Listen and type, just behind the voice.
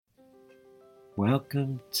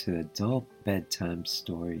Welcome to Adult Bedtime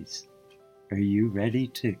Stories. Are you ready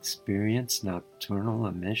to experience nocturnal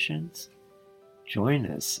emissions? Join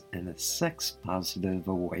us in a sex-positive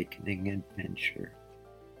awakening adventure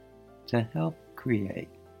to help create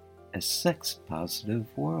a sex-positive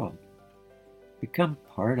world. Become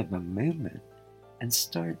part of a movement and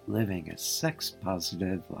start living a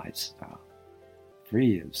sex-positive lifestyle,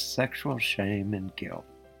 free of sexual shame and guilt.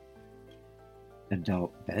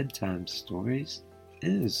 Adult Bedtime Stories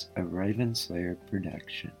is a Ravenslayer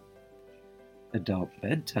production. Adult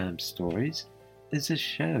Bedtime Stories is a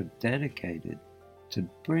show dedicated to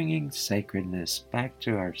bringing sacredness back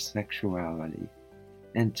to our sexuality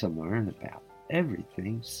and to learn about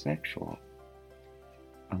everything sexual.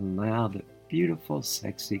 Allow the beautiful,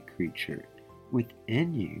 sexy creature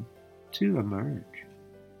within you to emerge.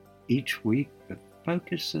 Each week, the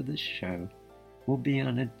focus of the show will be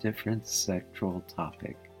on a different sexual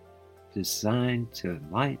topic designed to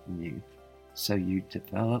enlighten you so you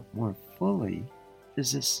develop more fully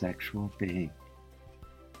as a sexual being.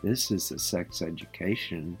 This is a sex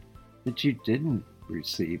education that you didn't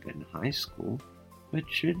receive in high school but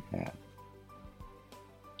should have.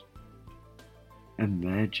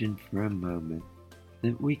 Imagine for a moment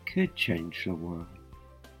that we could change the world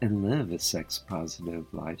and live a sex-positive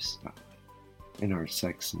lifestyle. In our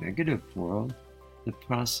sex-negative world, the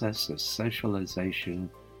process of socialization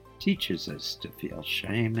teaches us to feel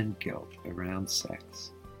shame and guilt around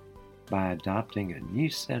sex. By adopting a new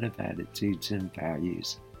set of attitudes and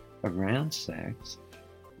values around sex,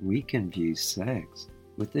 we can view sex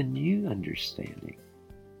with a new understanding,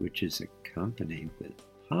 which is accompanied with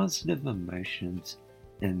positive emotions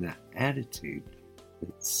and the attitude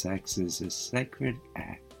that sex is a sacred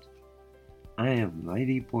act. I am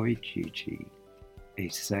Ladyboy Gigi, a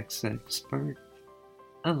sex expert,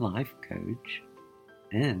 a life coach,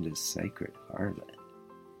 and a sacred harlot.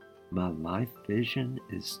 My life vision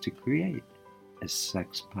is to create a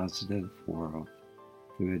sex-positive world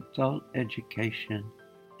through adult education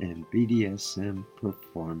and BDSM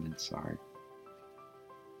performance art.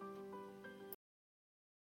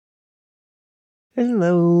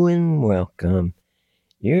 Hello and welcome.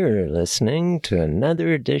 You're listening to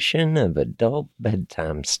another edition of Adult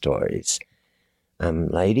Bedtime Stories. I'm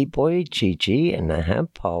Ladyboy Gigi, and I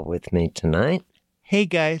have Paul with me tonight. Hey,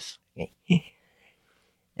 guys.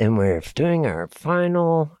 And we're doing our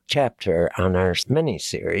final chapter on our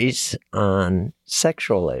mini-series on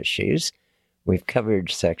sexual issues. We've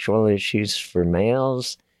covered sexual issues for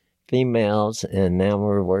males, females, and now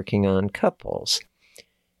we're working on couples.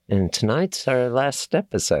 And tonight's our last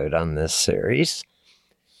episode on this series.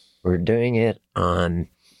 We're doing it on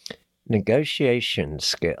negotiation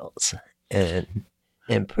skills and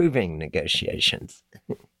improving negotiations.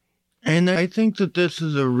 And I think that this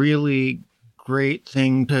is a really great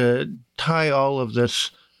thing to tie all of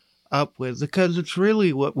this up with, because it's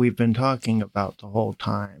really what we've been talking about the whole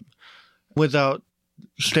time, without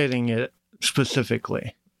stating it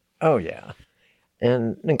specifically. Oh, yeah.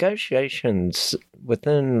 And negotiations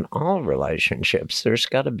within all relationships, there's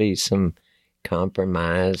got to be some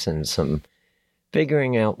compromise and some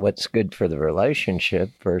figuring out what's good for the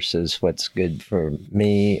relationship versus what's good for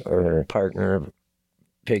me or a partner,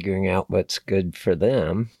 figuring out what's good for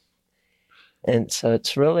them. And so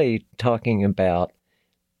it's really talking about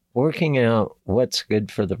working out what's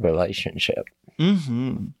good for the relationship.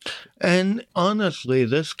 Mm-hmm. And honestly,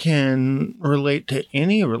 this can relate to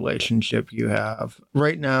any relationship you have.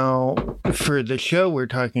 Right now, for the show, we're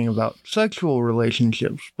talking about sexual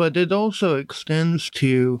relationships, but it also extends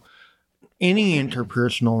to any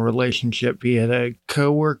interpersonal relationship, be it a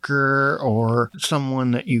coworker or someone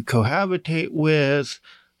that you cohabitate with.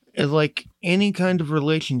 Like any kind of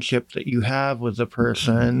relationship that you have with a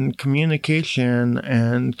person, communication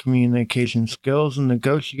and communication skills and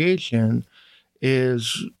negotiation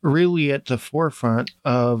is really at the forefront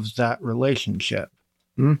of that relationship.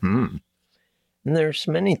 Mm-hmm. And there's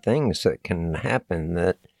many things that can happen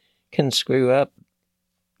that can screw up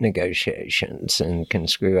negotiations and can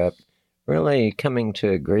screw up really coming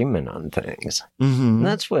to agreement on things. Mm-hmm. And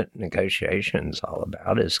that's what negotiation's all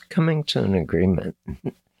about, is coming to an agreement.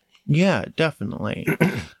 Yeah, definitely.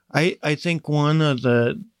 I think one of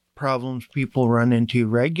the problems people run into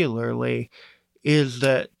regularly is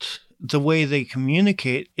that the way they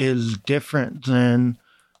communicate is different than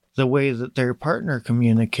the way that their partner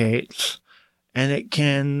communicates. And it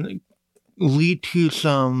can lead to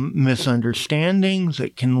some misunderstandings.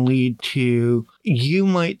 It can lead to, you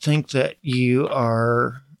might think that you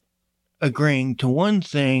are agreeing to one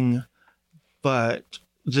thing, but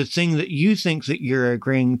the thing that you think that you're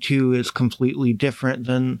agreeing to is completely different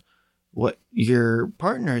than what your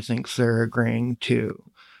partner thinks they're agreeing to.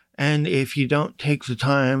 And if you don't take the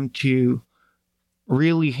time to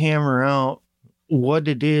really hammer out what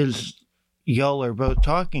it is y'all are both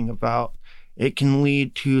talking about, it can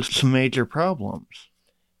lead to some major problems.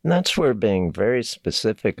 And that's where being very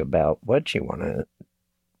specific about what you want to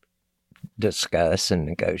discuss and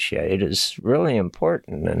negotiate is really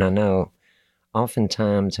important. And I know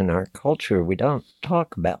oftentimes in our culture, we don't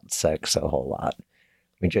talk about sex a whole lot.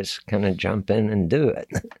 We just kind of jump in and do it.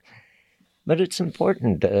 But it's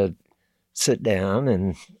important to sit down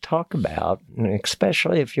and talk about,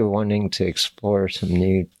 especially if you're wanting to explore some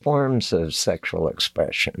new forms of sexual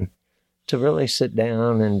expression, to really sit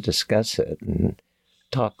down and discuss it and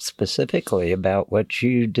talk specifically about what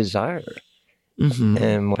you desire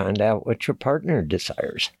and find out what your partner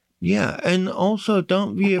desires. Yeah, and also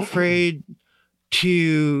don't be afraid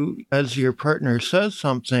to, as your partner says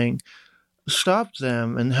something, stop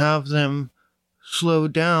them and have them slow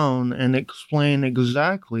down and explain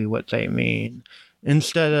exactly what they mean,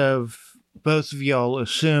 instead of both of y'all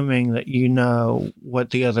assuming that you know what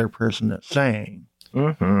the other person is saying.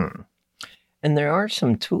 And there are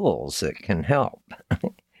some tools that can help.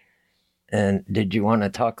 And did you want to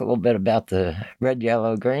talk a little bit about the red,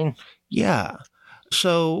 yellow, green? Yeah.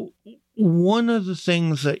 So one of the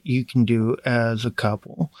things that you can do as a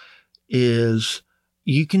couple is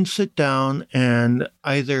you can sit down and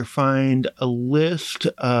either find a list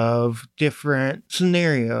of different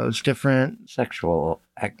scenarios, different sexual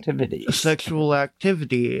activities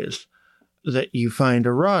that you find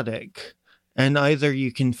erotic. And either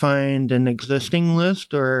you can find an existing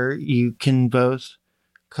list or you can both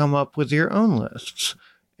come up with your own lists.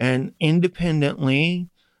 And independently,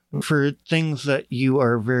 for things that you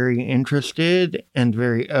are very interested and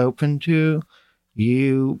very open to,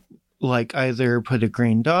 you like either put a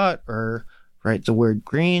green dot or write the word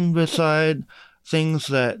green beside things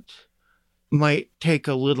that might take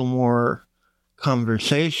a little more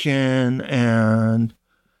conversation and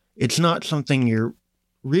it's not something you're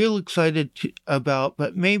real excited about,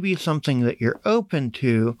 but maybe something that you're open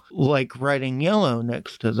to, like writing yellow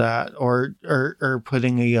next to that or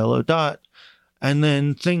putting a yellow dot. And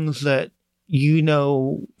then things that you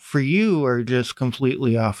know for you are just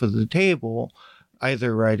completely off of the table,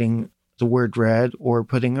 either writing the word red or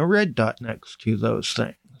putting a red dot next to those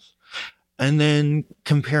things. And then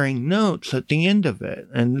comparing notes at the end of it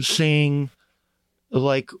and seeing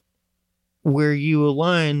like where you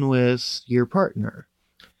align with your partner.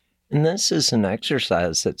 And this is an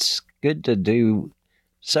exercise that's good to do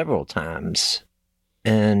several times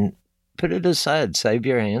and put it aside, save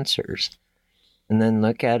your answers, and then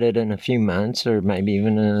look at it in a few months or maybe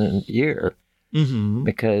even a year.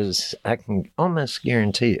 Because I can almost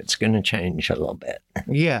guarantee it's going to change a little bit.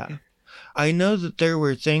 Yeah. I know that there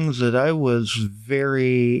were things that I was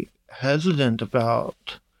very hesitant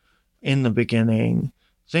about in the beginning,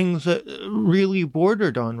 things that really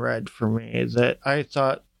bordered on red for me that I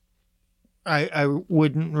thought I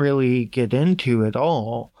wouldn't really get into at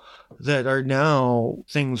all, that are now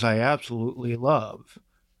things I absolutely love.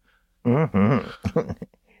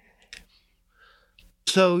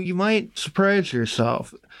 So you might surprise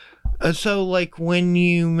yourself. So like when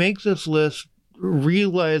you make this list,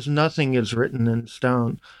 realize nothing is written in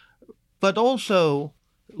stone, but also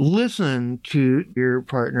listen to your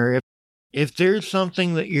partner. If there's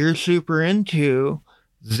something that you're super into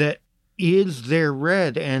that is their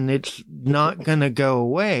red and it's not going to go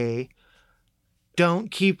away,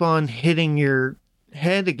 don't keep on hitting your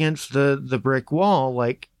head against the brick wall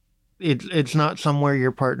like it's not somewhere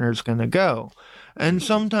your partner's going to go. And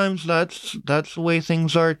sometimes that's the way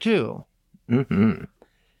things are too. And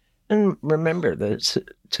remember that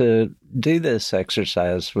to do this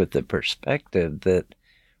exercise with the perspective that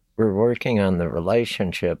we're working on the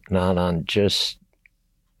relationship, not on just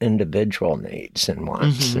individual needs and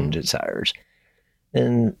wants and desires,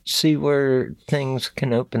 and see where things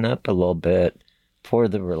can open up a little bit for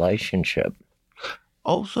the relationship.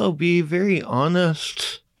 Also, be very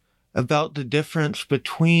honest about the difference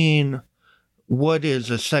between what is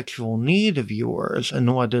a sexual need of yours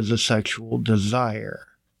and what is a sexual desire.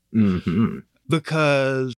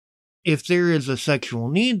 Because if there is a sexual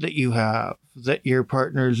need that you have that your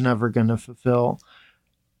partner is never going to fulfill,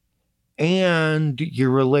 and your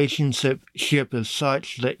relationship is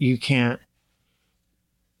such that you can't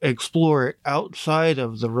explore it outside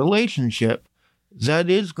of the relationship, that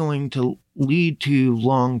is going to lead to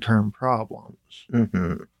long-term problems.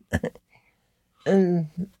 And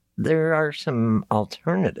there are some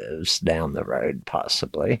alternatives down the road,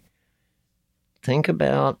 possibly. Think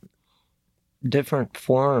about different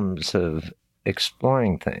forms of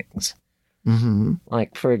exploring things. Mm-hmm.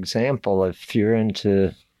 Like, for example, if you're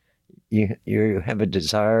into, you have a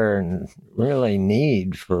desire and really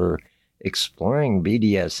need for exploring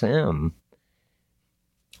BDSM,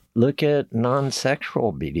 look at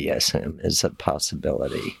non-sexual BDSM as a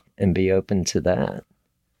possibility and be open to that.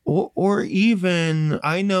 Or even,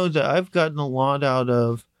 I know that I've gotten a lot out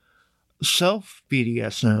of self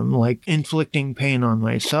BDSM, like inflicting pain on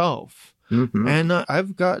myself. Mm-hmm. And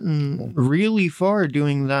I've gotten really far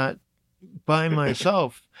doing that by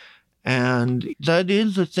myself. And that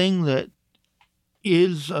is a thing that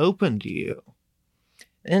is open to you.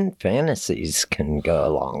 And fantasies can go a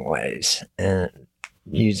long ways. And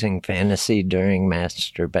using fantasy during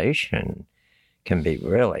masturbation can be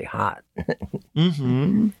really hot.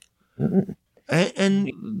 Mm-hmm.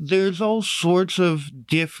 And there's all sorts of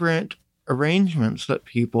different arrangements that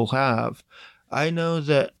people have. I know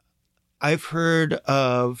that I've heard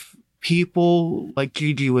of people, like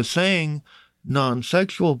Gigi was saying,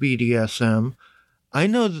 non-sexual BDSM. I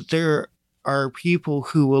know that there are people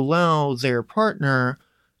who allow their partner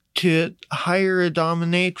to hire a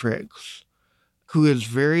dominatrix who is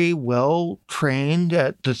very well trained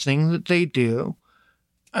at the thing that they do,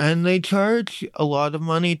 and they charge a lot of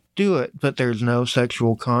money to do it, but there's no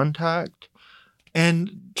sexual contact.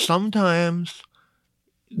 And sometimes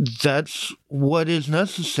that's what is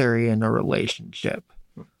necessary in a relationship.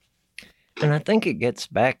 And I think it gets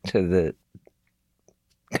back to the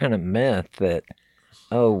kind of myth that,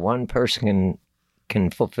 oh, one person can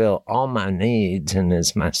fulfill all my needs and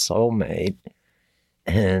is my soulmate,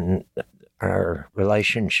 and our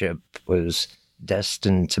relationship was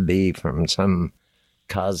destined to be from some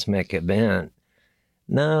cosmic event.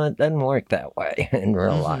 No, it doesn't work that way in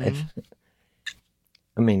real life.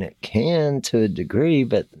 I mean, it can to a degree,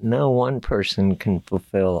 but no one person can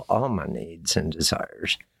fulfill all my needs and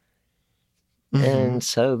desires. And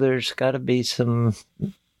so there's got to be some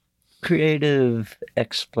creative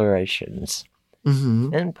explorations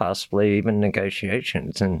and possibly even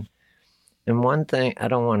negotiations. And one thing, I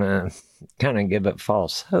don't want to kind of give it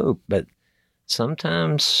false hope, but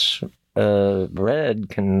sometimes red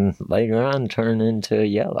can later on turn into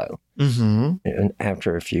yellow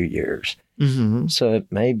after a few years. So it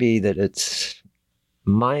may be that it's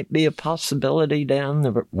might be a possibility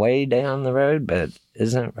way down the road, but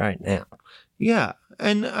isn't right now. Yeah.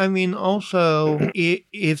 And I mean, also,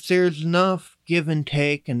 if there's enough give and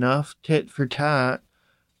take, enough tit for tat,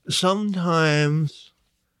 sometimes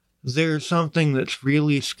there's something that's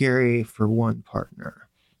really scary for one partner.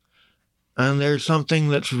 And there's something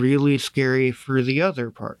that's really scary for the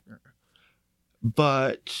other partner.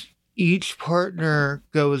 But each partner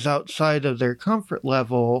goes outside of their comfort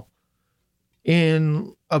level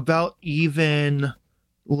in about even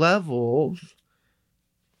levels,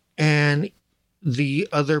 and the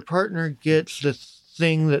other partner gets the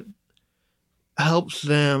thing that helps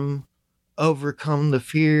them overcome the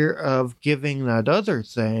fear of giving that other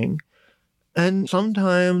thing. And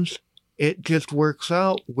sometimes it just works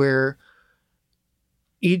out where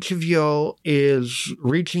each of y'all is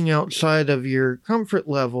reaching outside of your comfort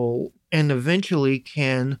level and eventually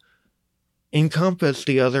can encompass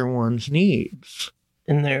the other one's needs.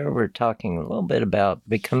 And there we're talking a little bit about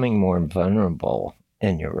becoming more vulnerable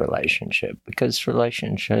in your relationship, because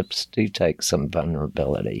relationships do take some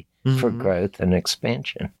vulnerability for growth and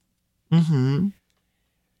expansion. And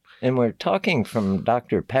we're talking from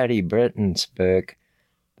Dr. Patty Britton's book,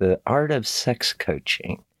 The Art of Sex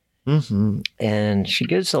Coaching. And she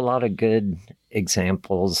gives a lot of good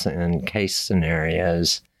examples and case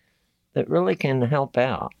scenarios that really can help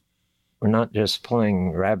out. We're not just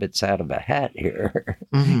pulling rabbits out of a hat here.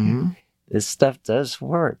 This stuff does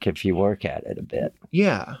work if you work at it a bit.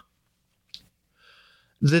 Yeah.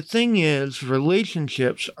 The thing is,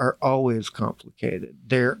 relationships are always complicated.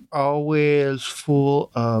 They're always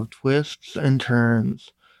full of twists and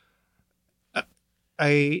turns.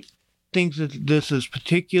 I think that this is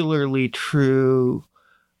particularly true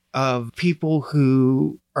of people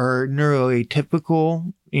who are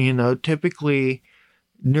neuroatypical. You know, typically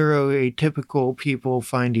neuroatypical people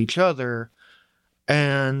find each other,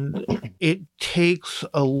 and it takes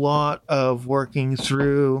a lot of working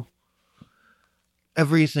through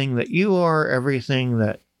everything that you are, everything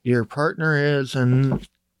that your partner is, and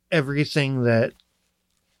everything that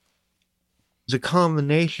the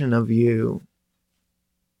combination of you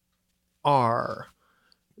are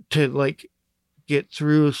to like get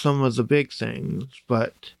through some of the big things,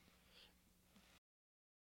 but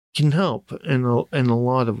can help in a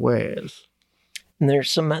lot of ways. And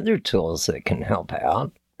there's some other tools that can help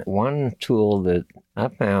out. One tool that I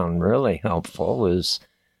found really helpful was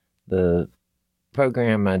the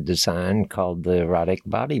program I designed called the Erotic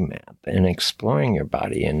Body Map, and exploring your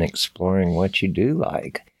body and exploring what you do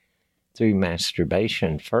like through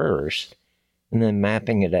masturbation first, and then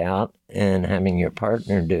mapping it out and having your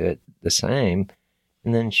partner do it the same,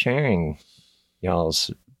 and then sharing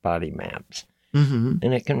y'all's body maps. Mm-hmm.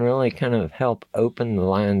 And it can really kind of help open the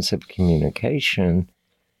lines of communication,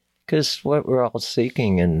 because what we're all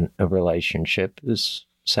seeking in a relationship is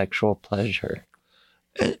sexual pleasure.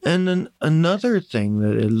 And then another thing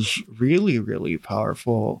that is really, really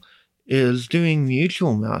powerful is doing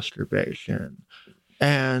mutual masturbation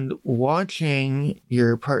and watching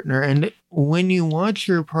your partner. And when you watch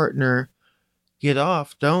your partner get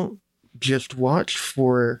off, don't just watch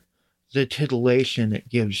for the titillation it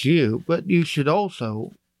gives you, but you should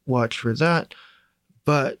also watch for that.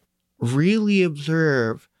 But really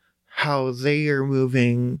observe how they are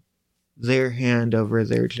moving their hand over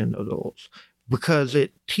their genitals, because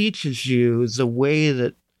it teaches you the way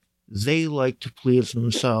that they like to please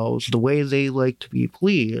themselves, the way they like to be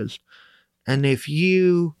pleased. And if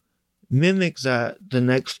you mimic that the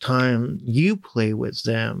next time you play with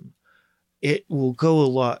them, it will go a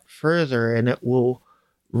lot further, and it will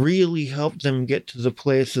really help them get to the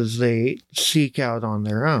places they seek out on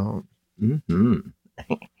their own. Mm-hmm.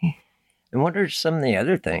 And what are some of the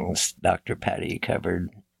other things Dr. Patty covered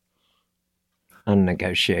on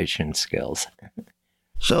negotiation skills?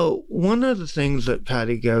 So one of the things that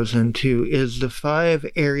Patty goes into is the 5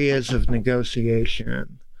 areas of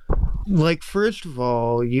negotiation. Like, first of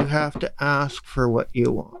all, you have to ask for what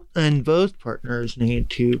you want, and both partners need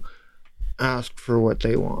to ask for what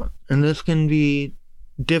they want. And this can be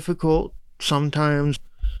difficult. Sometimes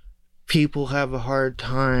people have a hard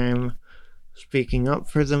time speaking up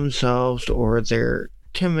for themselves, or they're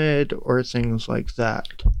timid, or things like that.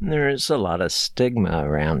 There is a lot of stigma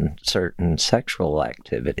around certain sexual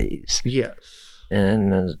activities. Yes.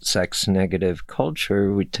 In a sex-negative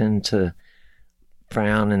culture, we tend to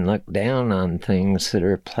frown and look down on things that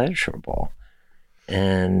are pleasurable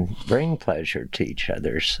and bring pleasure to each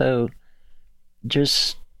other. So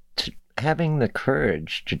just having the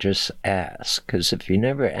courage to just ask, because if you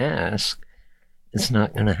never ask, it's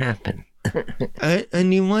not going to happen.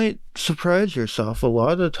 And you might surprise yourself. A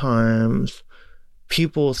lot of times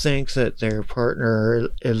people think that their partner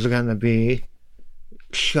is going to be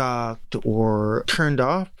shocked or turned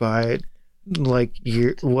off by like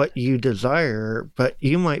what you desire, but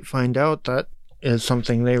you might find out that is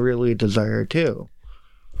something they really desire too.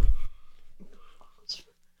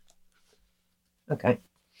 Okay.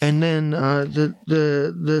 And then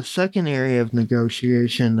the second area of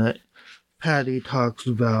negotiation that Patty talks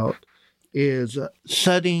about is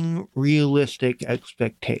setting realistic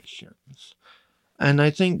expectations. And I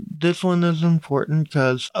think this one is important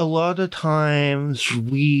because a lot of times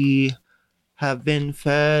we have been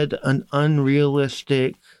fed an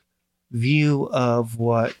unrealistic view of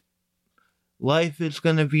what life is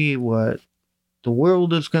going to be, what the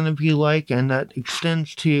world is going to be like, and that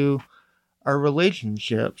extends to our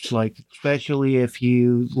relationships. Like, especially if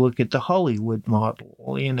you look at the Hollywood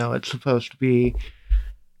model, you know, it's supposed to be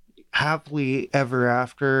happily ever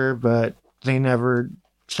after, but they never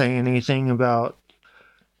say anything about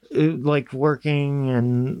like working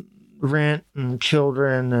and rent and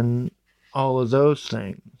children and all of those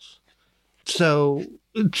things. So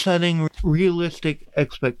setting realistic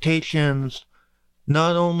expectations,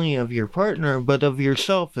 not only of your partner, but of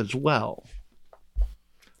yourself as well.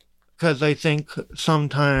 Because I think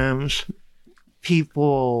sometimes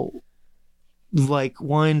people like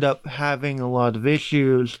wind up having a lot of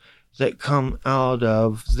issues that come out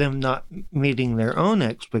of them not meeting their own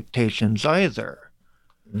expectations either.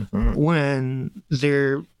 Mm-hmm. When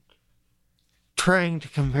they're trying to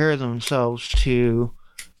compare themselves to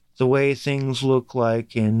the way things look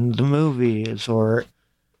like in the movies or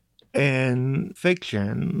in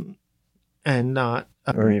fiction, and not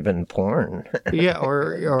or even porn. Yeah,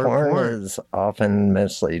 or porn is often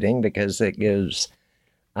misleading because it gives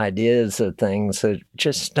ideas of things that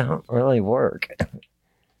just don't really work.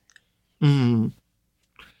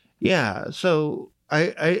 Yeah, so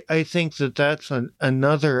I think that that's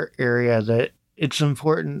another area that it's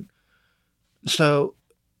important. So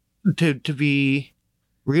to be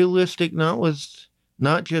realistic,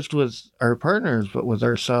 not just with our partners, but with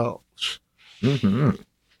ourselves. Mm-hmm.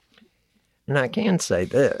 And I can say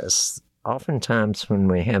this, oftentimes when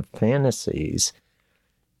we have fantasies,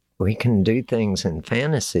 we can do things in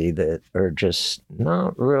fantasy that are just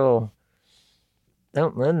not real,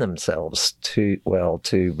 don't lend themselves too well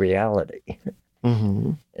to reality.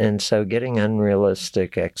 Mm-hmm. And so getting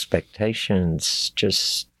unrealistic expectations,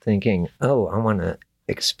 just thinking, oh, I want to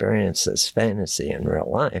experience this fantasy in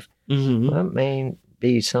real life. Mm-hmm. Well, it may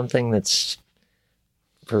be something that's,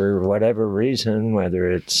 for whatever reason,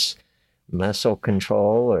 whether it's muscle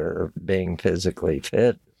control or being physically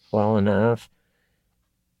fit well enough,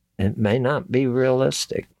 it may not be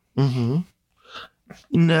realistic. Mm-hmm.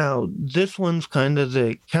 Now, this one's kind of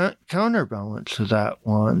the counterbalance to that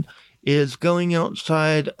one, is going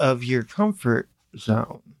outside of your comfort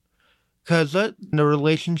zone. Because in a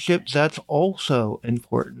relationship, that's also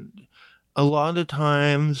important. A lot of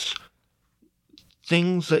times,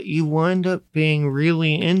 things that you wind up being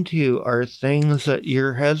really into are things that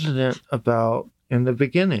you're hesitant about in the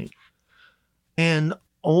beginning. And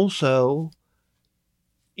also,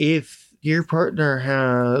 if your partner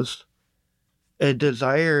has a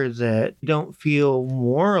desire that you don't feel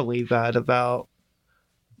morally bad about,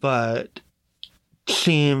 but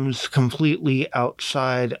seems completely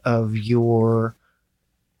outside of your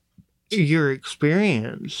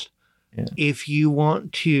experience, Yeah. if you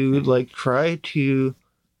want to try to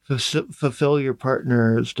fulfill your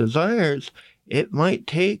partner's desires, it might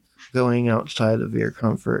take going outside of your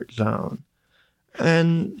comfort zone.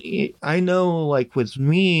 And I know, with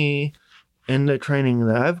me and the training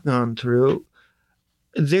that I've gone through,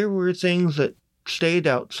 there were things that stayed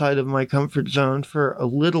outside of my comfort zone for a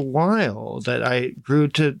little while that I grew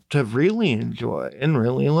to really enjoy and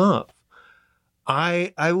really love.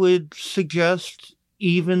 I would suggest,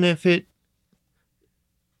 even if it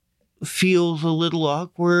feels a little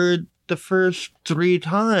awkward the first 3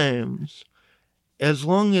 times, as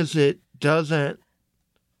long as it doesn't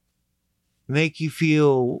make you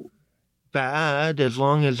feel bad, as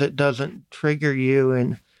long as it doesn't trigger you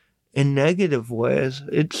in negative ways,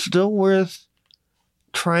 it's still worth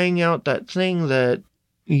trying out that thing that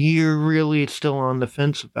you're really still on the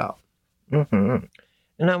fence about. Mm-hmm.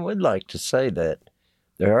 And I would like to say that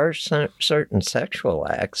there are certain sexual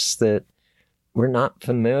acts that we're not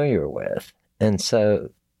familiar with. And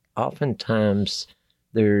so oftentimes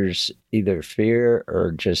there's either fear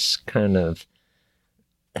or just kind of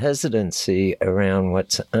hesitancy around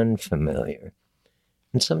what's unfamiliar.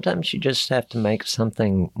 And sometimes you just have to make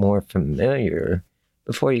something more familiar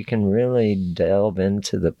before you can really delve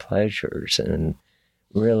into the pleasures and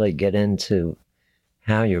really get into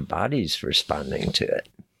how your body's responding to it.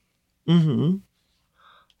 Mm-hmm.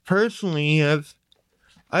 Personally,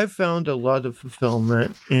 I've found a lot of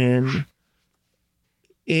fulfillment in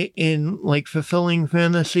fulfilling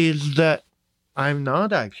fantasies that I'm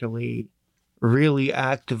not actually really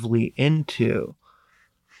actively into.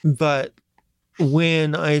 But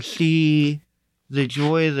when I see the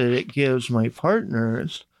joy that it gives my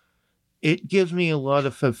partners, it gives me a lot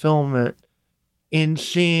of fulfillment in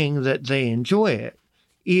seeing that they enjoy it,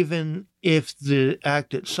 even if the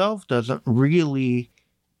act itself doesn't really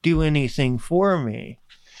do anything for me.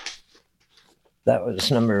 That was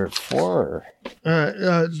number 4.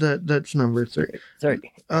 That's number 3. 3.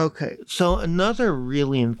 Okay, so another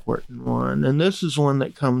really important one, and this is one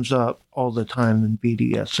that comes up all the time in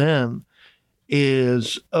BDSM,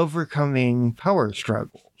 is overcoming power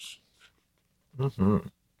struggles. Mm-hmm.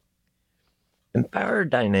 And power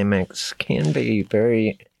dynamics can be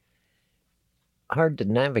very hard to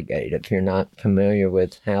navigate if you're not familiar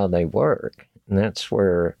with how they work. And that's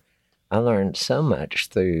where I learned so much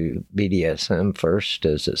through BDSM, first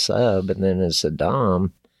as a sub and then as a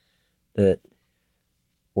dom, that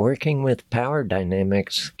working with power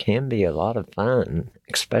dynamics can be a lot of fun,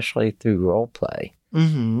 especially through role play.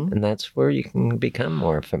 Mm-hmm. And that's where you can become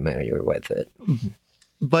more familiar with it.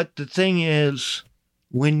 But the thing is,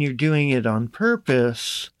 when you're doing it on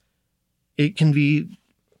purpose, it can be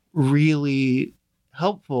really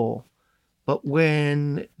helpful. But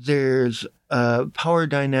when there's a power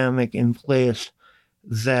dynamic in place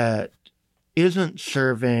that isn't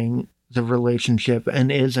serving the relationship and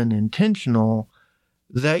isn't intentional,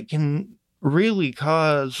 that can really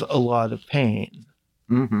cause a lot of pain.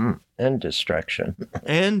 Mm-hmm. And destruction.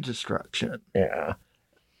 Yeah.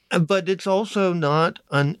 But it's also not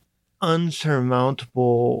an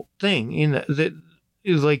unsurmountable thing. That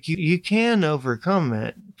is you can overcome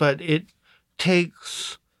it, but it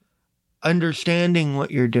takes understanding what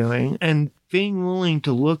you're doing and being willing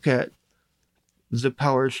to look at the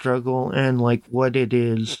power struggle and what it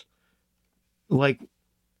is,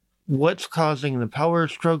 what's causing the power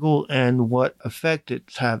struggle and what effect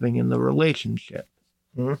it's having in the relationship.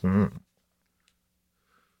 Mm-hmm.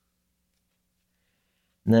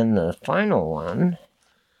 And then the final one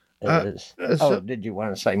is... did you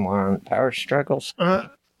want to say more on power struggles?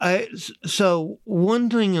 So one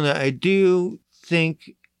thing that I do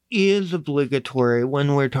think is obligatory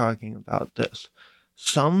when we're talking about this,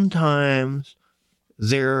 sometimes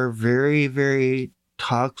there are very, very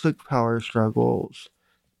toxic power struggles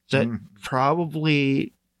that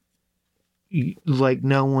probably like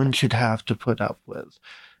no one should have to put up with.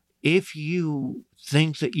 If you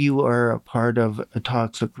think that you are a part of a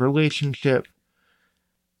toxic relationship,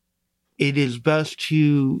 it is best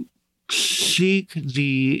to seek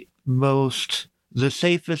the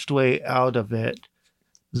safest way out of it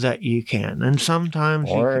that you can. And sometimes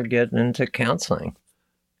or get into counseling.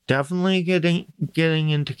 Definitely getting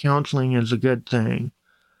into counseling is a good thing.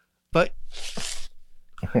 But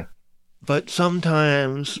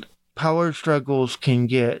sometimes power struggles can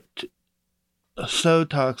get so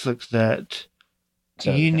toxic that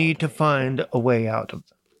you need to find a way out of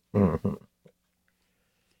them. Mm-hmm.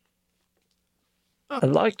 I'd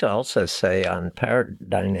like to also say on power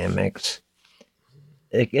dynamics,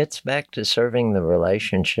 it gets back to serving the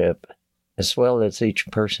relationship as well as each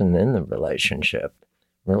person in the relationship.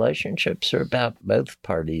 Relationships are about both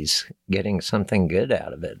parties getting something good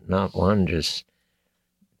out of it, not one just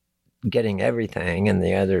getting everything and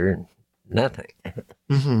the other nothing.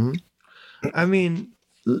 Mm-hmm. I mean,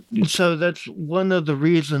 so that's one of the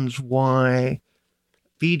reasons why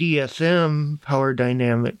BDSM power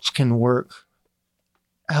dynamics can work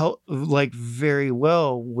like very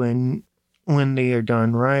well when they are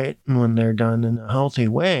done right and when they're done in a healthy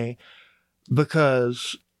way,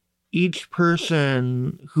 because each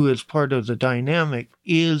person who is part of the dynamic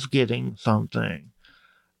is getting something,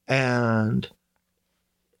 and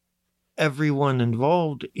everyone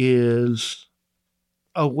involved is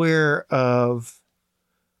aware of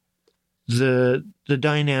the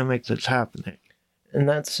dynamic that's happening. And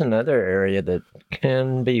that's another area that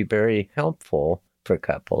can be very helpful for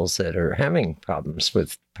couples that are having problems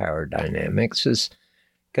with power dynamics, is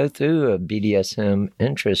go through a BDSM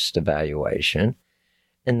interest evaluation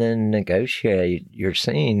and then negotiate your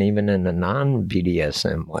scene even in a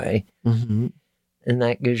non-BDSM way. Mm-hmm. And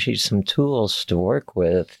that gives you some tools to work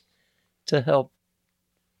with to help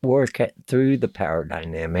work through the power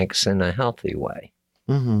dynamics in a healthy way.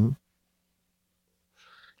 Mm-hmm.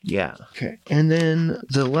 Yeah. Okay. And then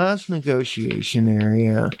the last negotiation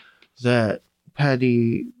area that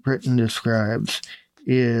Patty Britton describes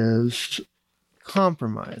is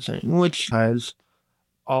compromising, which ties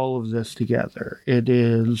all of this together. It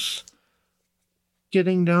is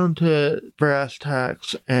getting down to brass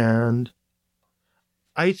tacks, and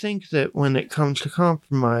I think that when it comes to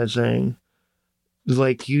compromising,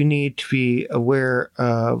 like, you need to be aware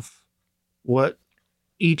of what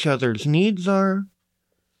each other's needs are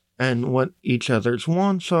and what each other's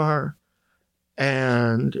wants are,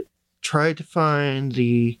 and try to find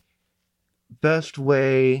the best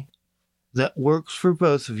way that works for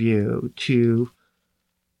both of you to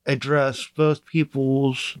address both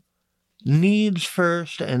people's needs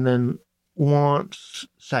first and then wants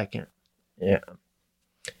second. Yeah.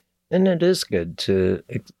 And it is good to,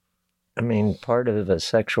 I mean, part of a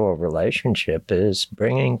sexual relationship is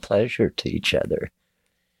bringing pleasure to each other.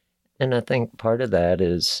 And I think part of that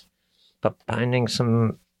is finding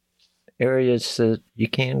some areas that you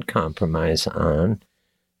can compromise on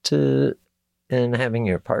and having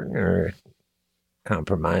your partner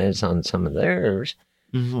compromise on some of theirs,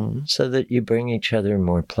 mm-hmm. so that you bring each other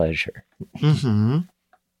more pleasure. Mm-hmm.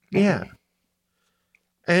 Yeah.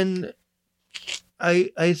 And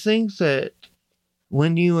I think that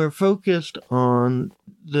when you are focused on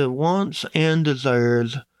the wants and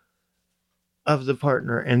desires of the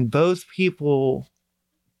partner, and both people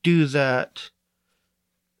do that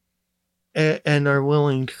and are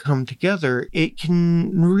willing to come together, it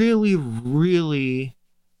can really, really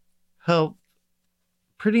help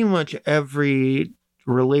pretty much every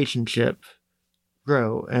relationship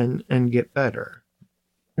grow and get better.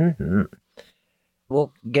 Mm-hmm.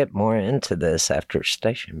 We'll get more into this after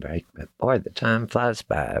station break, but boy, the time flies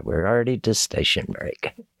by. We're already to station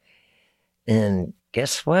break. And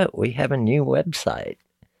guess what? We have a new website.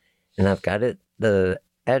 And I've got the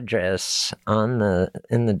address in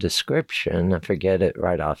the description. I forget it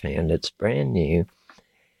right offhand. It's brand new.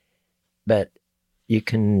 But you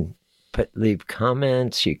can leave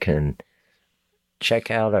comments, you can check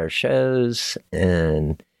out our shows,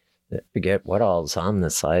 and forget what all's on the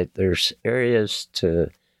site. There's areas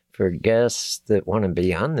for guests that want to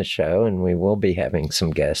be on the show, and we will be having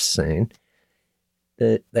some guests soon,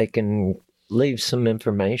 that they can leave some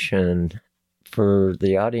information for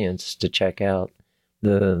the audience to check out,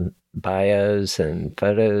 the bios and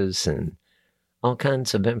photos and all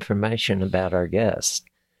kinds of information about our guests.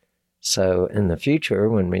 So in the future,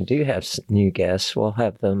 when we do have new guests, we'll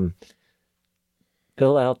have them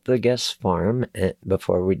fill out the guest form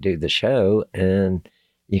before we do the show, and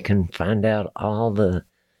you can find out all the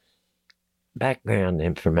background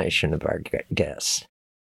information of our guests.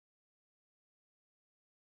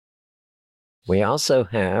 We also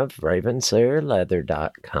have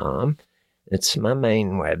ravenslayerleather.com. It's my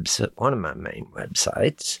main website, one of my main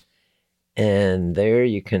websites. And there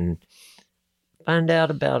you can find out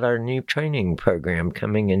about our new training program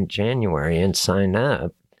coming in January and sign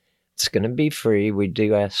up. It's going to be free. We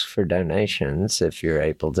do ask for donations if you're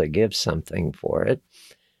able to give something for it.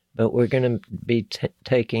 But we're going to be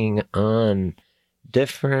taking on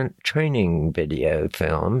different training video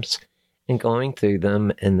films and going through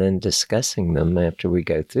them and then discussing them after we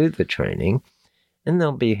go through the training. And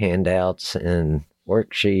there'll be handouts and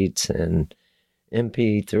worksheets and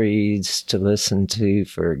MP3s to listen to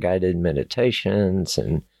for guided meditations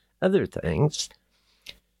and other things.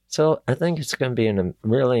 So I think it's going to be a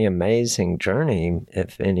really amazing journey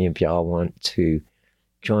if any of y'all want to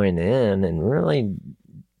join in and really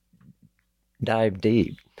dive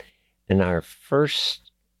deep. And our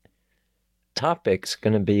first topic's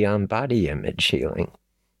going to be on body image healing.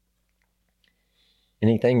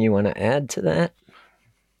 Anything you want to add to that?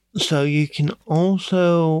 So you can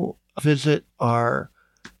also visit our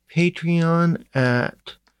Patreon at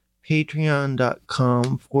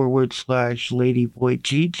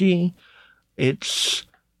patreon.com/ladyboygg. It's a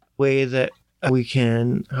way that we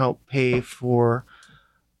can help pay for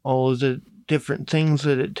all of the different things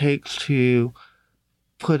that it takes to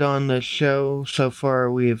put on the show. So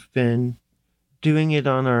far, we've been doing it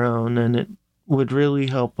on our own, and it would really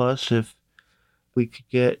help us if we could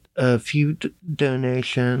get a few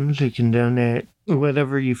donations. You can donate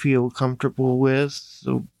whatever you feel comfortable with,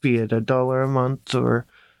 so be it $1 a month or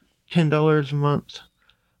 $10 a month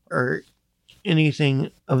or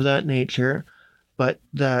anything of that nature. But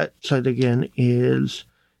that site again is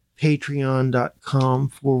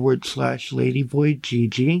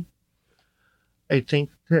patreon.com/ladyboygg. I think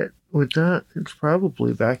that with that, it's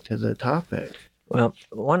probably back to the topic. Well,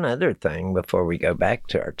 one other thing before we go back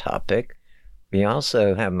to our topic, we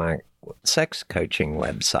also have my sex coaching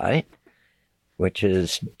website, which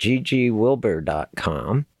is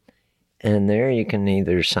ggwilber.com. And there you can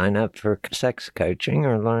either sign up for sex coaching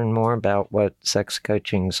or learn more about what sex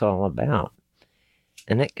coaching is all about.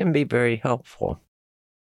 And it can be very helpful.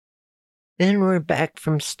 And we're back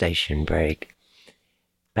from station break.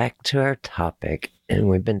 Back to our topic. And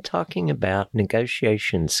we've been talking about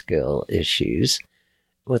negotiation skill issues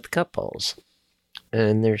with couples.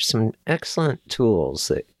 And there's some excellent tools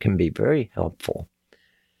that can be very helpful.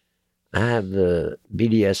 I have the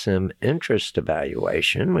BDSM interest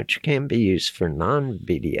evaluation, which can be used for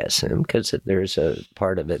non-BDSM because there's a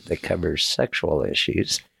part of it that covers sexual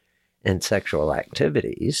issues and sexual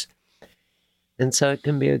activities. And so it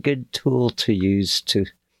can be a good tool to use to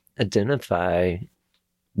identify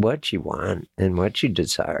what you want and what you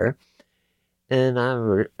desire. And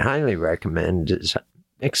I highly recommend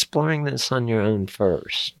exploring this on your own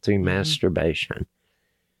first through masturbation.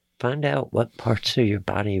 Find out what parts of your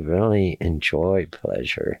body really enjoy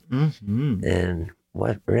pleasure and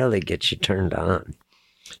what really gets you turned on.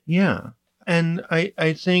 Yeah. And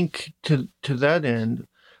I think to that end,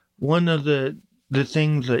 one of the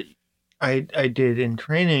things that I did in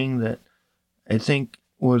training that I think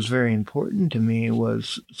was very important to me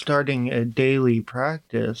was starting a daily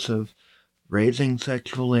practice of raising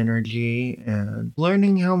sexual energy and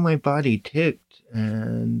learning how my body ticked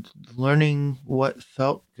and learning what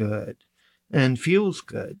felt good and feels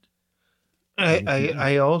good.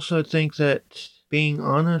 I also think that being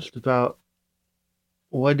honest about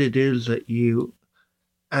what it is that you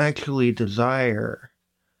actually desire,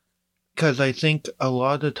 because I think a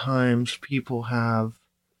lot of times people have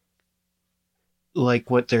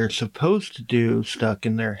like what they're supposed to do stuck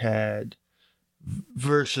in their head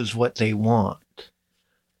versus what they want.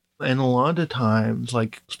 And a lot of times,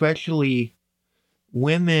 like especially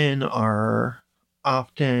women are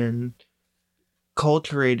often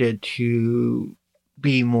cultivated to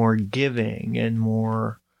be more giving and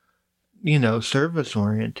more, service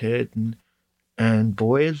oriented, and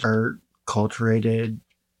boys are cultivated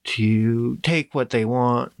to take what they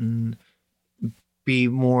want and be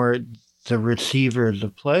more the receivers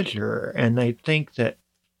of pleasure. And I think that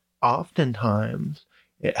oftentimes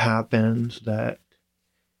it happens that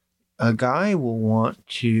a guy will want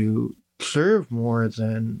to serve more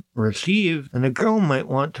than receive, and a girl might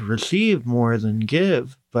want to receive more than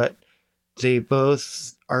give, but they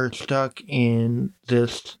both are stuck in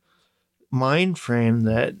this mind frame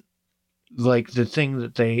that, like, the thing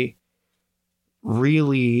that they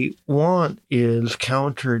really want is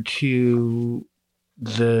counter to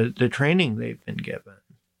the training they've been given.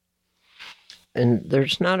 And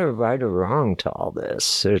there's not a right or wrong to all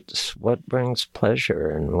this. It's what brings pleasure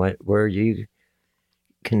and where you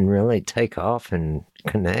can really take off and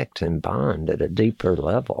connect and bond at a deeper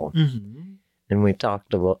level. Mm-hmm. And we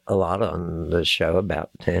talked a lot on the show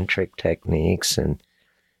about tantric techniques and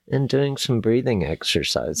doing some breathing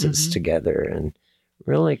exercises together and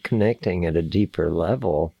really connecting at a deeper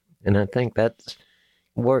level. And I think that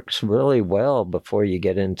works really well before you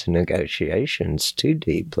get into negotiations too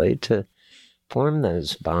deeply to form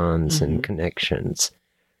those bonds and connections.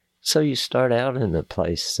 So you start out in a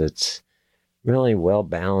place that's really well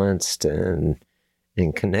balanced and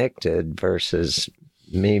connected versus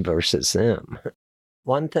me versus them.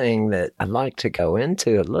 One thing that I'd like to go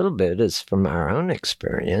into a little bit is from our own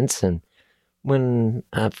experience. And when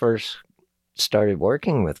I first started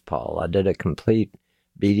working with Paul, I did a complete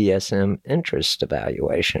BDSM interest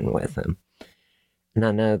evaluation with him. And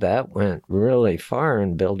I know that went really far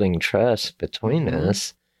in building trust between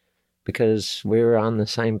us because we were on the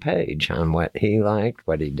same page on what he liked,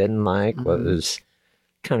 what he didn't like, what was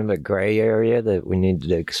kind of a gray area that we needed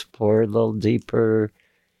to explore a little deeper.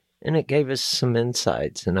 And it gave us some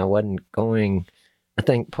insights. And I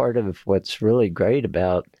think part of what's really great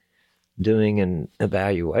about doing an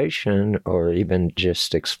evaluation or even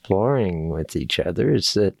just exploring with each other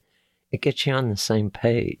is that it gets you on the same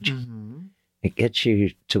page. It gets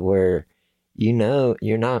you to where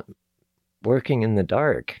you're not working in the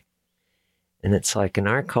dark. And it's like in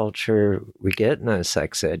our culture, we get no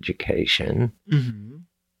sex education.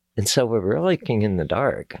 And so we're working in the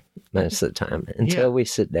dark most of the time until we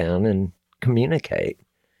sit down and communicate.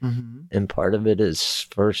 And part of it is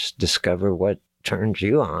first discover what turns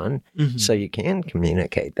you on so you can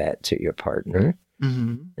communicate that to your partner.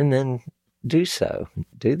 And then do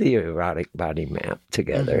the erotic body map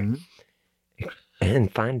together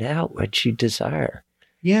and find out what you desire.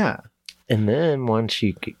 Yeah. And then once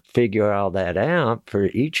you figure all that out for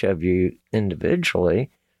each of you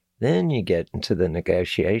individually, then you get into the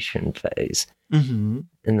negotiation phase. And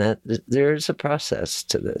that there's a process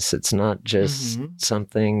to this. It's not just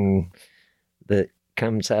something that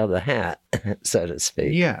comes out of the hat, so to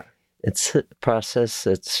speak. Yeah. It's a process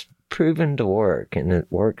that's proven to work, and it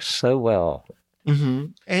works so well.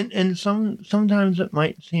 And sometimes it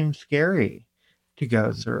might seem scary to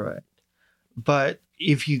go through it. But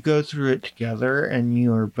if you go through it together and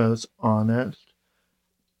you are both honest,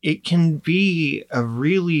 it can be a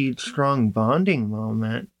really strong bonding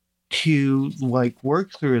moment to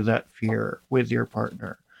work through that fear with your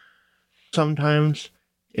partner. Sometimes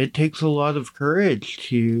it takes a lot of courage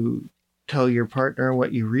to tell your partner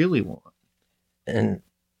what you really want. And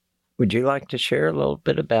would you like to share a little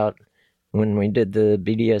bit about when we did the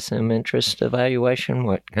BDSM interest evaluation,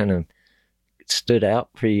 what kind of stood out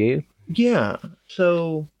for you? Yeah.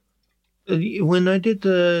 So when I did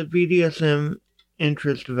the BDSM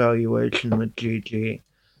interest evaluation with Gigi,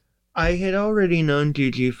 I had already known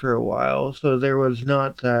Gigi for a while, so there was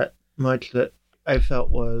not that much that I felt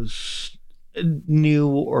was new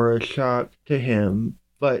or a shock to him.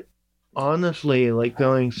 But honestly,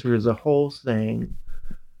 going through the whole thing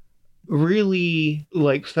really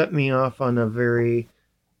set me off on a very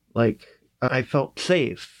I felt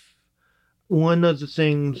safe. One of the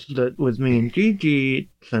things that with me and Gigi,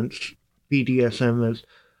 since BDSM is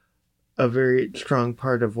a very strong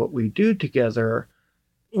part of what we do together,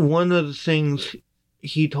 one of the things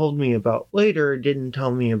he told me about later, didn't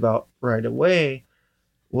tell me about right away,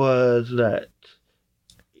 was that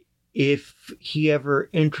if he ever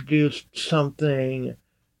introduced something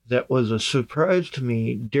that was a surprise to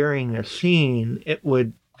me during a scene, it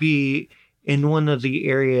would be in one of the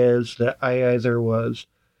areas that I either was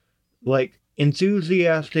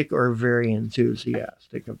enthusiastic or very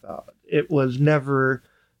enthusiastic about. It was never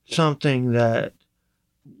something that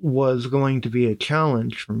was going to be a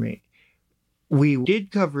challenge for me. We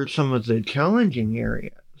did cover some of the challenging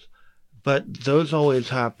areas, but those always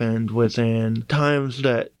happened within times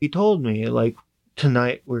that he told me,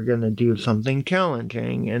 tonight we're going to do something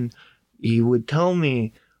challenging, and he would tell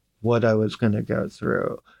me what I was going to go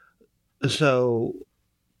through. So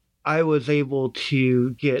I was able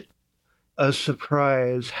to get a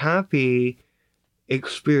surprise, happy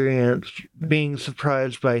experience, being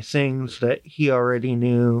surprised by things that he already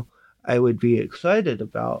knew I would be excited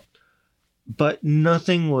about. But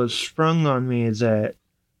nothing was sprung on me that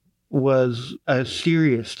was a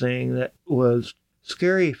serious thing that was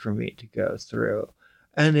scary for me to go through.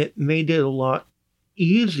 And it made it a lot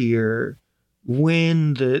easier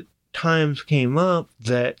when the times came up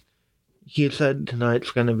that he said,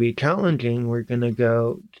 tonight's going to be challenging. We're going to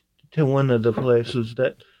go to one of the places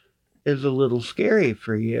that is a little scary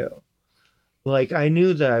for you. Like, I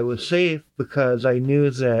knew that I was safe because I knew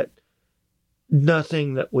that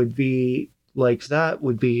nothing that would be like that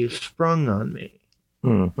would be sprung on me.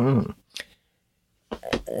 Mm-hmm.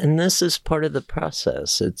 And this is part of the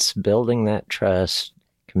process. It's building that trust,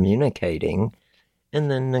 communicating,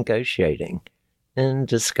 and then negotiating and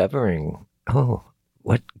discovering, oh,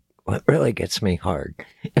 what really gets me hard?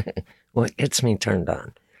 What gets me turned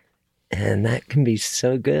on? And that can be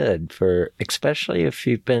so good for, especially if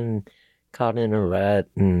you've been caught in a rut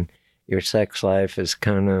and your sex life is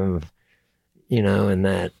kind of, in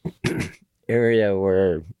that area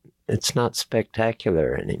where it's not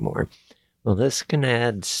spectacular anymore. Well, this can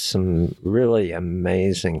add some really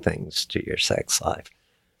amazing things to your sex life.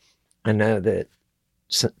 I know that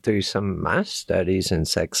through some of my studies in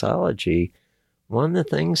sexology, one of the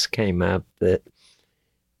things came up that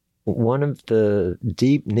one of the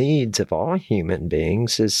deep needs of all human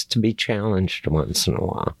beings is to be challenged once in a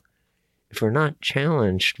while. If we're not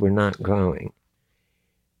challenged, we're not growing.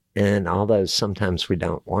 And although sometimes we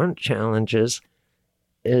don't want challenges,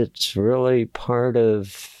 it's really part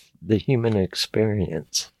of the human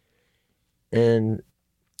experience. And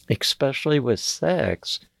especially with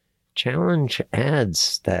sex, challenge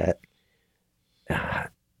adds that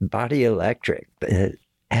body electric. It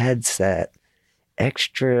adds that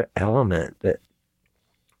extra element that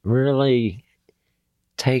really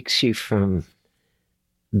takes you from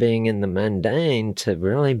being in the mundane to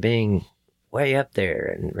really being way up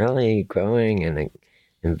there and really growing and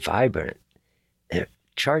vibrant. It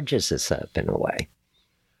charges us up in a way.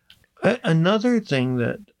 Another thing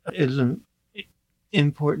that is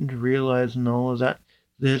important to realize in all of that,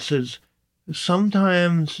 this is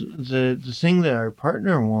sometimes the thing that our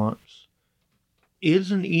partner wants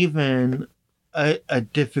isn't even a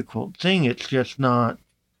difficult thing. It's just not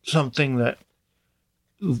something that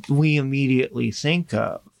we immediately think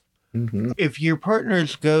of. Mm-hmm. If your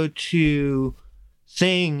partner's go-to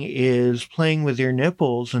thing is playing with your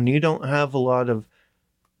nipples and you don't have a lot of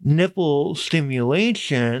nipple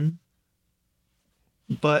stimulation,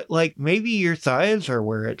 but like maybe your thighs are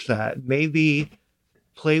where it's at, maybe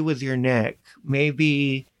play with your neck,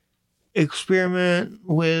 maybe experiment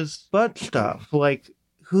with butt stuff, like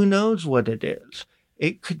who knows what it is.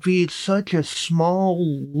 It could be such a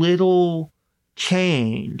small little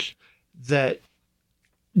change that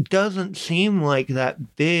doesn't seem like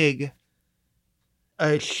that big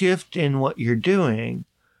a shift in what you're doing,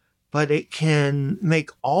 but it can make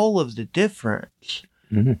all of the difference.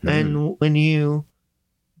 Mm-hmm. And when you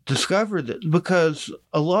discover that, because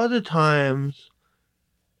a lot of times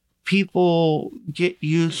people get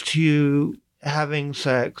used to having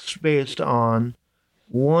sex based on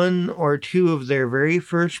one or two of their very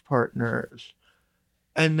first partners,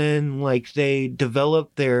 and then like they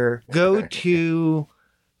develop their go-to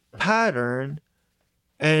pattern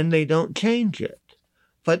and they don't change it.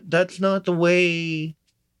 But that's not the way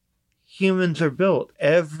humans are built.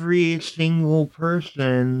 Every single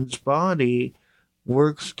person's body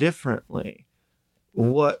works differently.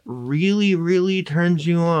 What really, really turns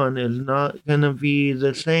you on is not going to be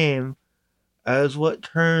the same as what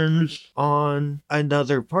turns on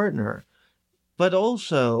another partner. But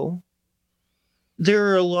also, there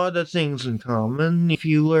are a lot of things in common. If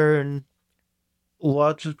you learn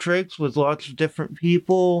lots of tricks with lots of different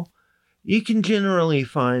people, you can generally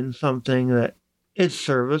find something that is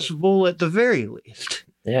serviceable at the very least.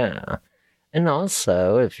 Yeah. And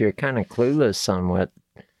also, if you're kind of clueless on what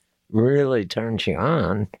really turns you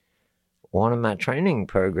on, one of my training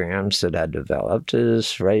programs that I developed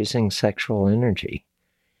is raising sexual energy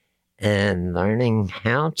and learning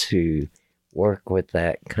how to work with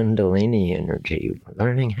that Kundalini energy,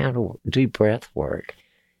 learning how to do breath work,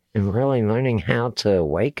 and really learning how to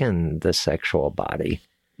awaken the sexual body.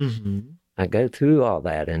 Mm-hmm. I go through all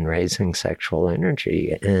that in raising sexual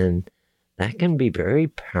energy, and that can be very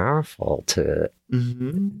powerful to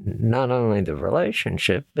not only the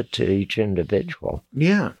relationship, but to each individual.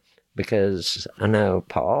 Yeah. Because I know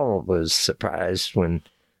Paul was surprised when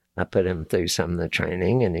I put him through some of the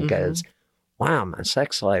training, and he goes, wow, my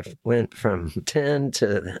sex life went from 10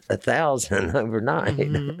 to 1,000 overnight.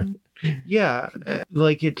 Mm-hmm. Yeah,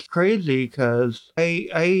 like it's crazy because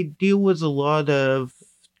I deal with a lot of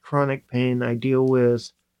chronic pain. I deal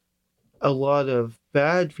with a lot of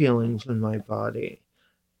bad feelings in my body.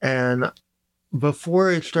 And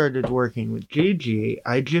before I started working with Gigi,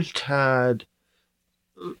 I just had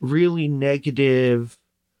really negative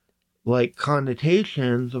like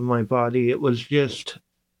connotations of my body. It was just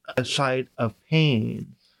a site of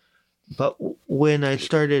pain. But when I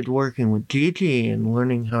started working with Gigi and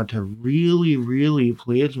learning how to really, really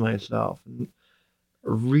please myself,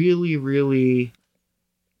 really, really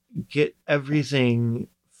get everything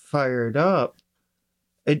fired up,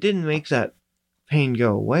 it didn't make that pain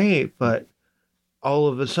go away, but all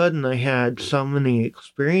of a sudden I had so many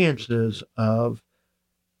experiences of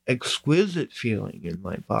exquisite feeling in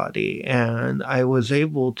my body, and I was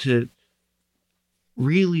able to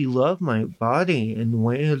really love my body in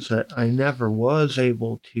ways that I never was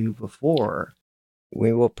able to before.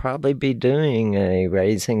 We will probably be doing a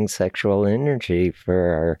Raising Sexual Energy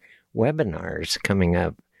for our webinars coming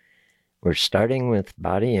up. We're starting with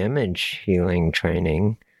body image healing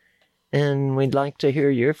training, and we'd like to hear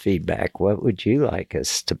your feedback. What would you like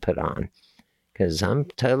us to put on? Because I'm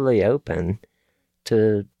totally open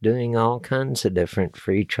to doing all kinds of different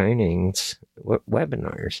free trainings,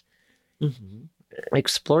 webinars. Mm-hmm.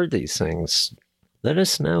 Explore these things. Let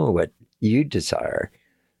us know what you desire.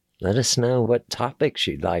 Let us know what topics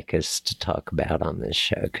you'd like us to talk about on this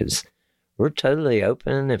show, because we're totally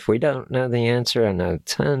open. If we don't know the answer, I know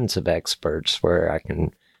tons of experts where I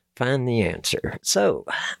can find the answer. So,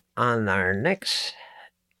 on our next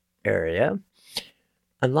area,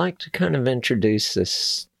 I'd like to kind of introduce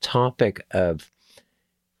this topic of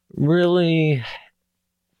really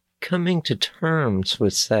coming to terms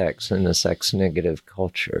with sex in a sex-negative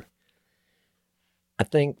culture. I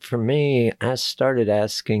think for me, I started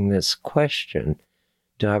asking this question: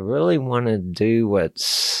 do I really want to do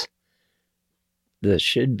what's the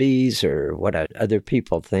should-bes or what other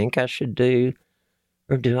people think I should do?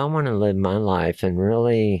 Or do I want to live my life and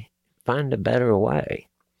really find a better way?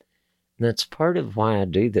 And that's part of why I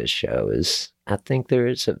do this show, is I think there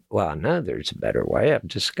is I know there's a better way. I've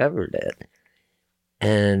discovered it.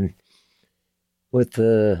 And with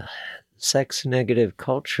the sex-negative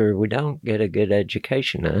culture, we don't get a good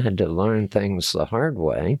education. I had to learn things the hard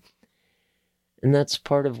way. And that's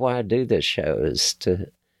part of why I do this show, is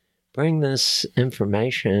to bring this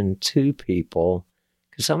information to people,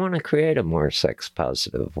 because I want to create a more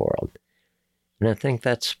sex-positive world. And I think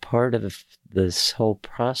that's part of this whole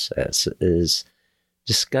process, is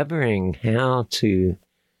discovering how to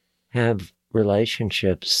have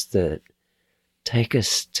relationships that take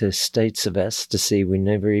us to states of ecstasy we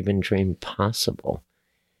never even dreamed possible.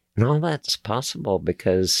 And all that's possible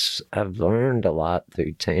because I've learned a lot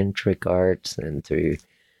through tantric arts and through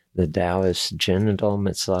the Taoist genital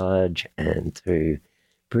massage and through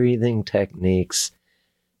breathing techniques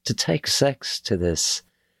to take sex to this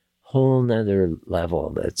whole nother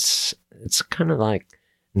level. It's kind of like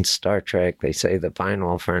in Star Trek, they say the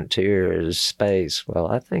final frontier is space. Well,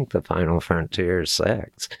 I think the final frontier is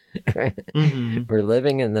sex. Mm-hmm. We're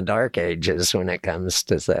living in the dark ages when it comes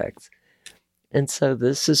to sex. And so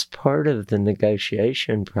this is part of the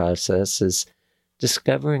negotiation process, is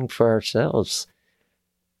discovering for ourselves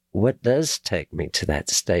what does take me to that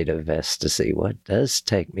state of ecstasy, what does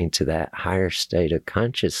take me to that higher state of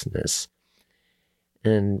consciousness.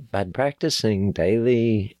 And by practicing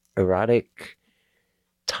daily erotic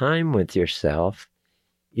time with yourself,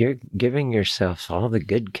 you're giving yourself all the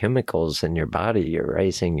good chemicals in your body. You're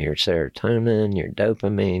raising your serotonin, your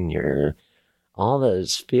dopamine, your all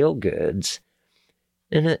those feel-goods.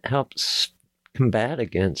 And it helps combat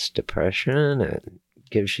against depression and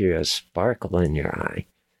gives you a sparkle in your eye.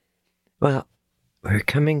 Well, we're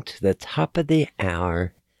coming to the top of the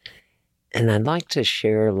hour, and I'd like to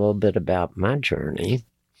share a little bit about my journey.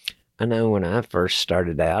 I know when I first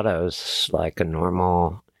started out, I was like a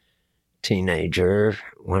normal teenager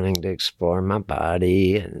wanting to explore my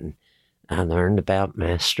body, and I learned about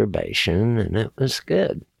masturbation, and it was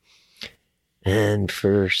good. And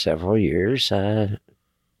for several years, I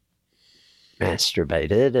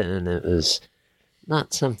masturbated, and it was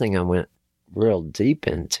not something I went real deep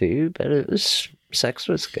into, but sex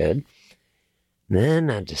was good.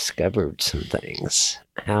 Then I discovered some things,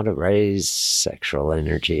 how to raise sexual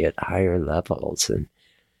energy at higher levels and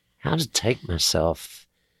how to take myself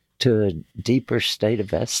to a deeper state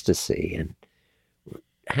of ecstasy and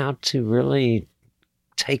how to really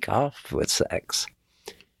take off with sex.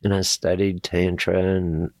 And I studied Tantra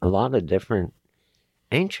and a lot of different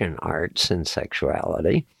ancient arts and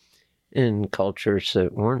sexuality in cultures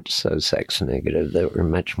that weren't so sex negative, that were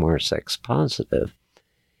much more sex positive.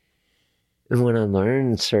 And when I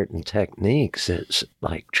learned certain techniques, it's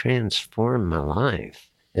like transformed my life.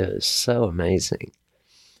 It was so amazing.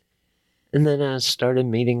 And then I started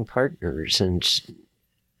meeting partners, and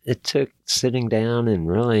it took sitting down and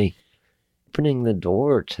really opening the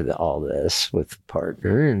door to all this with a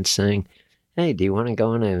partner and saying, hey, do you want to go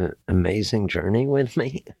on an amazing journey with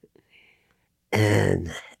me?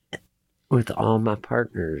 And with all my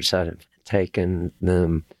partners, I've taken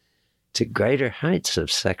them to greater heights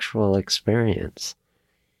of sexual experience.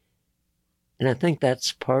 And I think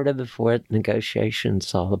that's part of what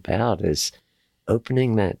negotiation's all about, is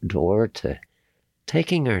opening that door to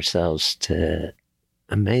taking ourselves to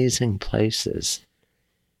amazing places.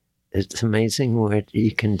 It's amazing what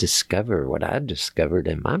you can discover, what I discovered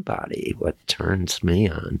in my body, what turns me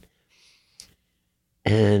on.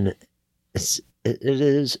 And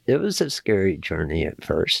it was a scary journey at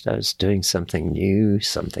first. I was doing something new,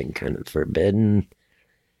 something kind of forbidden.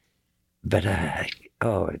 But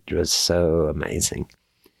it was so amazing.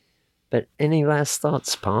 But any last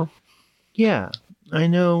thoughts, Paul? Yeah, I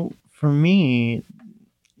know for me,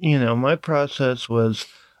 my process was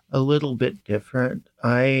a little bit different.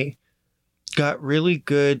 I got really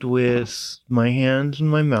good with my hands and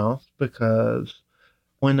my mouth because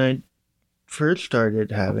when I first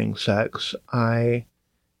started having sex, I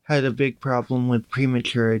had a big problem with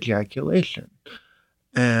premature ejaculation.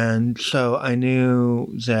 And so I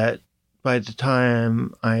knew that by the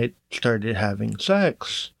time I started having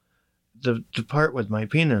sex, the part with my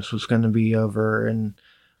penis was going to be over in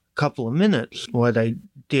a couple of minutes. What I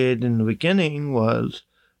did in the beginning was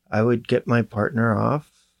I would get my partner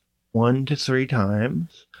off 1 to 3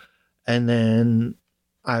 times, and then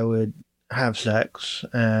I would have sex,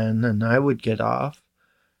 and then I would get off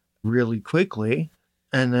really quickly,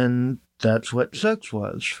 and then that's what sex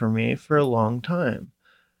was for me for a long time.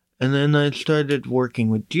 And then I started working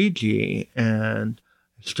with Gigi, and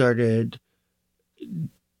I started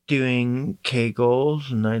doing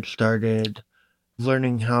Kegels, and I started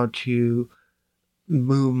learning how to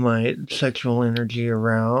move my sexual energy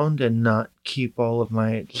around and not keep all of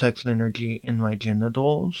my sex energy in my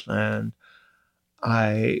genitals. And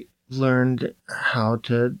I learned how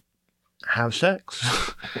to have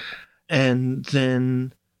sex. And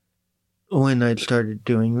then when I started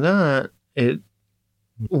doing that, it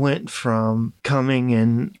went from coming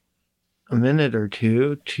in a minute or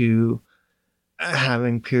two to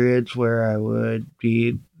having periods where I would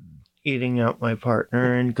be eating out my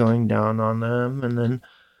partner and going down on them, and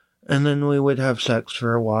then we would have sex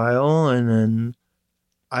for a while, and then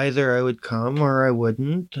either I would come or I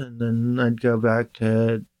wouldn't, and then I'd go back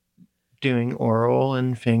to doing oral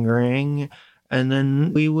and fingering, and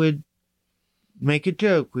then we would make a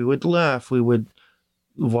joke, we would laugh, we would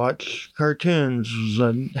watch cartoons,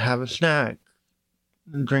 have a snack,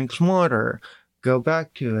 drink some water, go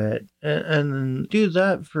back to it, and then do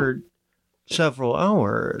that for several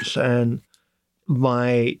hours. And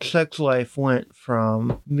my sex life went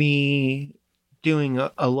from me doing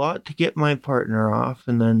a lot to get my partner off,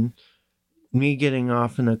 and then me getting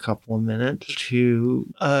off in a couple of minutes,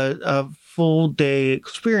 to a full day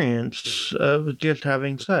experience of just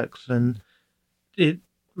having sex. And it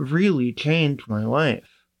really changed my life.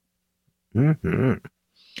 Mm-hmm.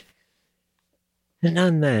 And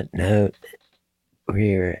on that note,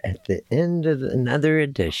 we're at the end of another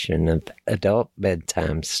edition of Adult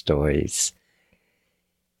Bedtime Stories.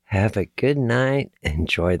 Have a good night.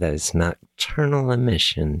 Enjoy those nocturnal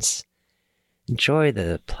emissions. Enjoy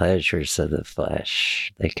the pleasures of the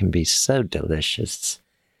flesh. They can be so delicious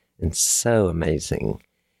and so amazing.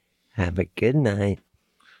 Have a good night.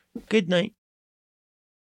 Good night.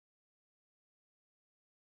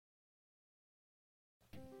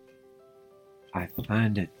 I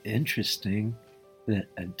find it interesting that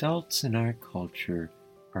adults in our culture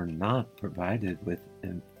are not provided with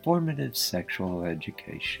informative sexual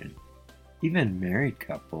education. Even married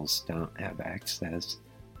couples don't have access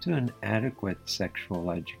to an adequate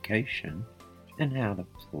sexual education and how to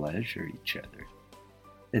pleasure each other.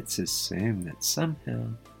 It's assumed that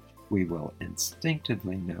somehow we will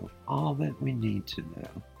instinctively know all that we need to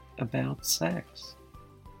know about sex.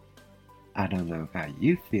 I don't know how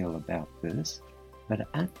you feel about this, but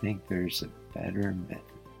I think there's a better method.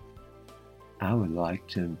 I would like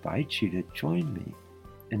to invite you to join me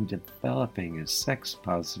in developing a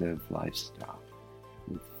sex-positive lifestyle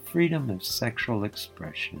with freedom of sexual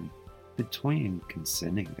expression between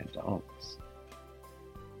consenting adults.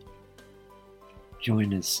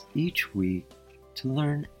 Join us each week to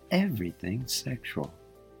learn everything sexual.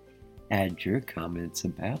 Add your comments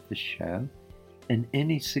about the show and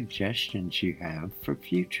any suggestions you have for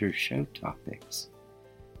future show topics.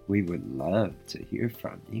 We would love to hear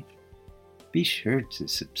from you. Be sure to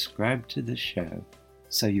subscribe to the show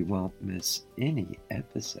so you won't miss any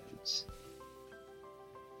episodes.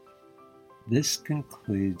 This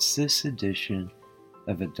concludes this edition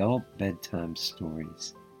of Adult Bedtime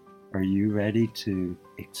Stories. Are you ready to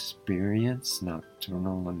experience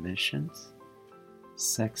nocturnal emissions?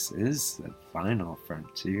 Sex is the final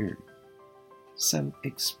frontier, so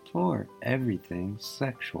explore everything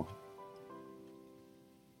sexual.